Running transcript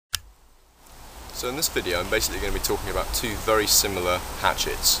So in this video I'm basically going to be talking about two very similar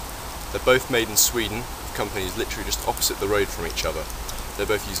hatchets. They're both made in Sweden, with companies literally just opposite the road from each other. They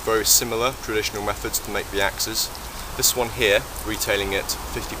both use very similar traditional methods to make the axes. This one here, retailing at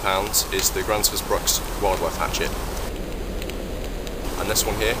 £50, is the Gränsförsbruks wildlife hatchet. And this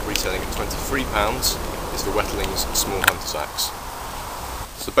one here, retailing at £23, is the Wetterlings small hunter's axe.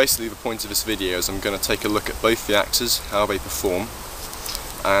 So basically the point of this video is I'm going to take a look at both the axes, how they perform,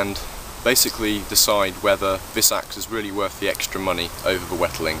 and basically decide whether this axe is really worth the extra money over the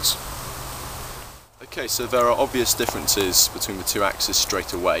Wetterlings. Okay, so there are obvious differences between the two axes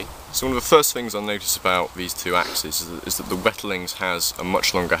straight away. So one of the first things I'll notice about these two axes is that the Wetterlings has a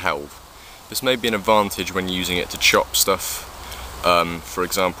much longer helve. This may be an advantage when using it to chop stuff. For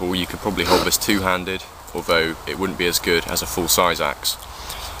example, you could probably hold this two-handed, although it wouldn't be as good as a full-size axe.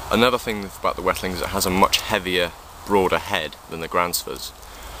 Another thing about the Wetterlings is it has a much heavier, broader head than the Gränsförs.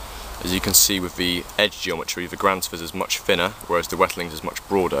 As you can see with the edge geometry, the Gränsförs is much thinner, whereas the Wetterlings is much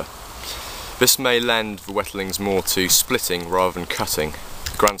broader. This may lend the Wetterlings more to splitting rather than cutting.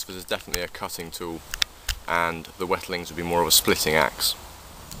 The Gränsförs is definitely a cutting tool, and the Wetterlings would be more of a splitting axe.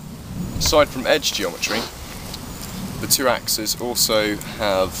 Aside from edge geometry, the two axes also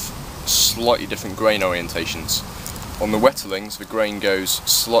have slightly different grain orientations. On the Wetterlings, the grain goes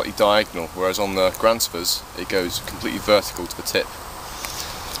slightly diagonal, whereas on the Gränsförs it goes completely vertical to the tip.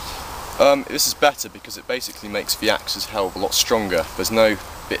 This is better because it basically makes the axe's helve a lot stronger. There's no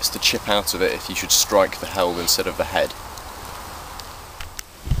bits to chip out of it if you should strike the helve instead of the head.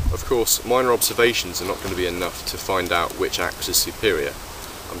 Of course, minor observations are not going to be enough to find out which axe is superior.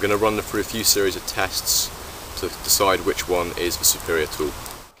 I'm going to run them through a few series of tests to decide which one is the superior tool.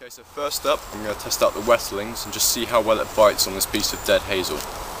 Okay, so first up I'm going to test out the Wetterlings and just see how well it bites on this piece of dead hazel.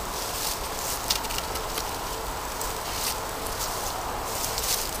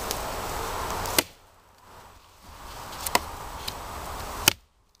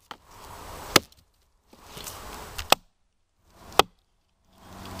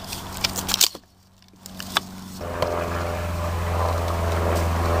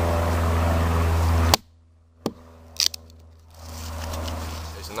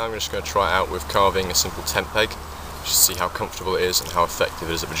 Now I'm just going to try it out with carving a simple tent peg, just to see how comfortable it is and how effective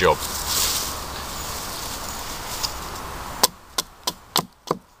it is at the job.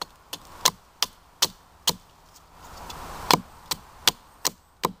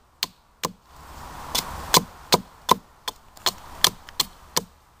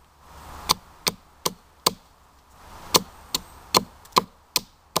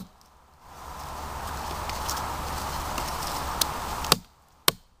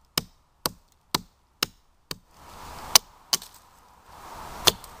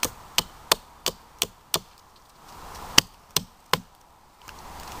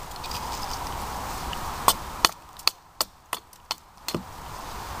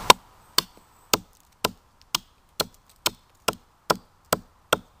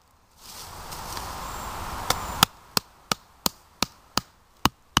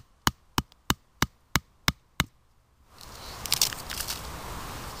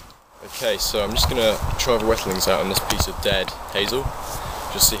 Okay, so I'm just going to try the Wetterlings out on this piece of dead hazel,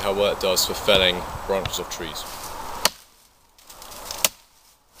 just see how well it does for felling branches off trees.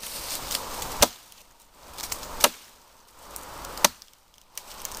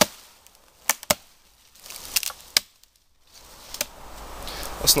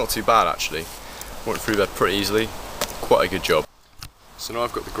 That's not too bad actually, went through there pretty easily, quite a good job. So now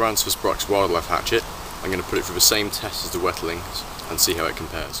I've got the Gränsförsbruks wildlife hatchet, I'm going to put it through the same test as the Wetterlings and see how it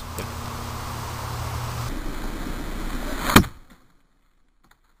compares.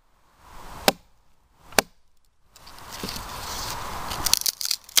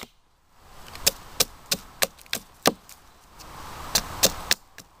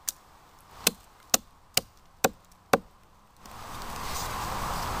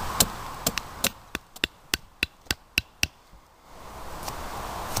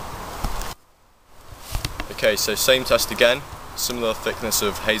 Okay, so same test again, similar thickness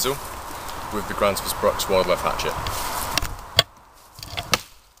of hazel with the Gränsförsbruks wildlife hatchet.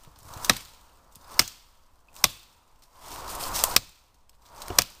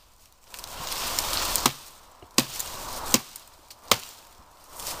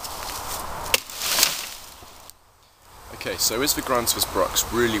 Okay, so is the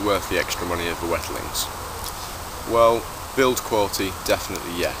Gränsförsbruks really worth the extra money of the Wetterlings? Well, build quality,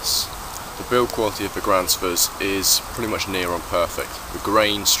 definitely yes. The build quality of the Gränsförs is pretty much near on perfect. The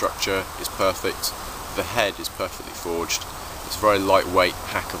grain structure is perfect, the head is perfectly forged, it's very lightweight,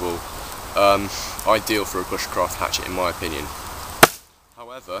 hackable, ideal for a bushcraft hatchet in my opinion.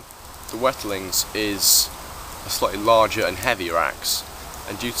 However, The Wetterlings is a slightly larger and heavier axe,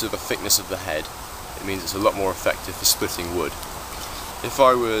 and due to the thickness of the head, it means it's a lot more effective for splitting wood. If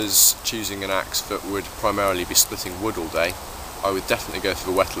I was choosing an axe that would primarily be splitting wood all day, I would definitely go for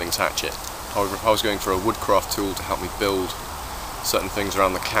the Wetterlings hatchet. However, if I was going for a woodcraft tool to help me build certain things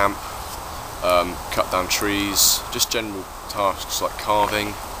around the camp, cut down trees, just general tasks like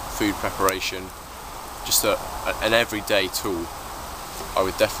carving, food preparation, just an everyday tool, I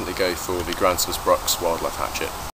would definitely go for the Grandsmiths Bruks wildlife hatchet.